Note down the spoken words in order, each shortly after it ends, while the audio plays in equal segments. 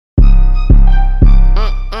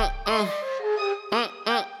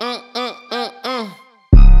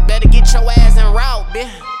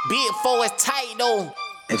before it's tight though.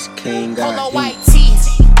 It's King Polo God. white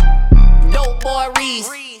tees, dope boy Reese,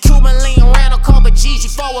 Cuban lean ran a couple G's. You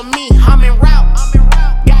fuck with me, I'm en route.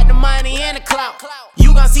 Got the money and the clout.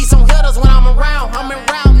 You gon' see some hitters when I'm around. I'm en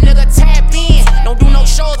route, nigga, tap in. Don't do no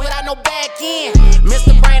shows without no back end.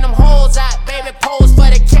 Mr. Brain them hoes out, baby, pose for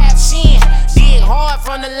the caption. Dig hard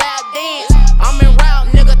from the lap dance. I'm en route,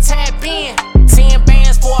 nigga, tap in. 10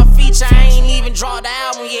 bands for a feature, I ain't even draw the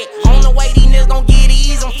album yet. On the way, these niggas gon' get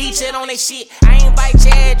easy, I'm featured on they shit. I ain't bite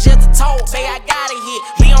your ass just to talk, babe, I gotta hit.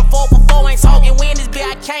 Be on 4 for 4, ain't talking when this bitch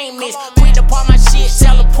I can't miss. Quit to part my shit,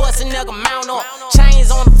 tell a pussy nigga mount up.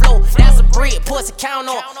 Chains on the floor, that's a brick, pussy count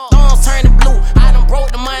up. Thumbs turning blue, I done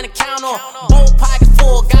broke the money count up. Both pockets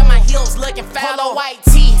full, got my hips looking foul. Polo white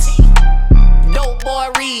tees, dope boy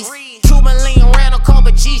Reese, Cuban lean ran a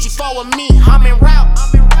couple G's. You fuck with me, I'm en route.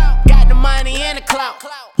 Got the money and the clout.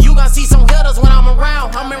 You gon' see some hitters when I'm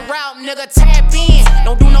around. I'm en route, nigga, tap in.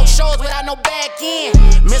 Don't do no shows without no back end.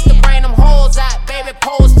 Mr. Brain them hoes out, baby,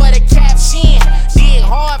 pose for the caption. Dig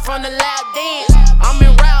hard from the lap dance. I'm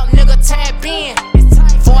en route, nigga, tap in.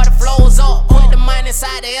 40 flows up, put the money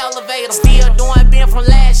inside the elevator. Still doing Ben from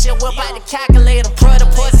last year, whip out the calculator. Brother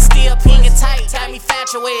pussy still pingin' tight, got me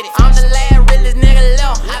infatuated. I'm the last realest nigga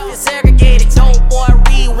left, I feel segregated. Dope boy,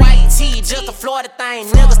 read white tee, just a Florida thing.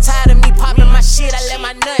 Niggas tired of me popping my shit, I let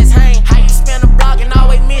my nuts hang. How you spin a block and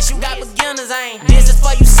always miss, you got beginner's aim. This is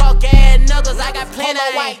for you suck ass niggas, I got plenty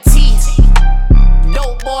of white tees.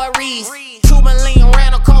 Dope boy Reese, Cuban lean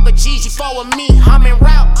ran a couple G's. You fuck with me, I'm en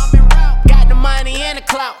route. Got the money and the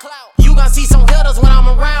clout. You gon' see some hitters when I'm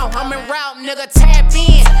around. I'm en route, nigga, tap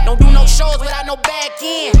in. Don't do no shows without no back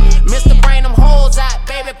end. Mr. Brain them hoes out,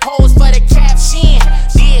 baby, pose for the caption.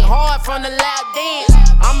 Dig hard from the lap dance.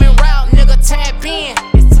 I'm en route, nigga, tap in.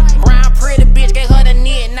 Brown pretty bitch, gave her the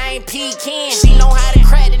knit, name Pecan. She know how to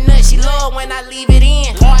crack the nut, she love when I leave it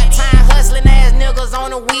in. Hard time hustling ass niggas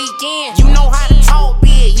on the weekend. You know how to talk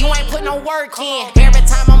big, you ain't put no work in. Every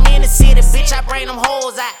time I'm in the city, bitch, I bring them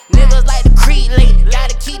hoes out. Niggas like the creek late,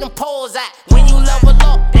 gotta keep them poles out. When you level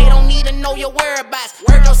up, they don't need to know your whereabouts.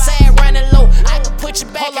 Heard your side running low, I can put you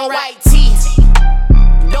back in white tees.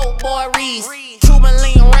 Dope boy Reese, Cuban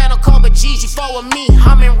lean ran a couple G's. You fuck with me,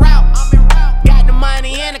 I'm en route. Got the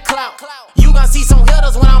money and the clout. You gon' see some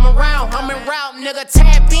hitters when I'm around. I'm en route, nigga,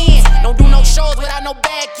 tap in. Don't do no shows without no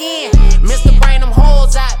back end. Mr. Brain them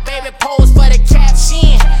hoes out, baby, pose for the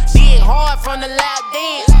caption. Dig hard from the lap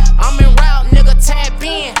dance. I'm en route.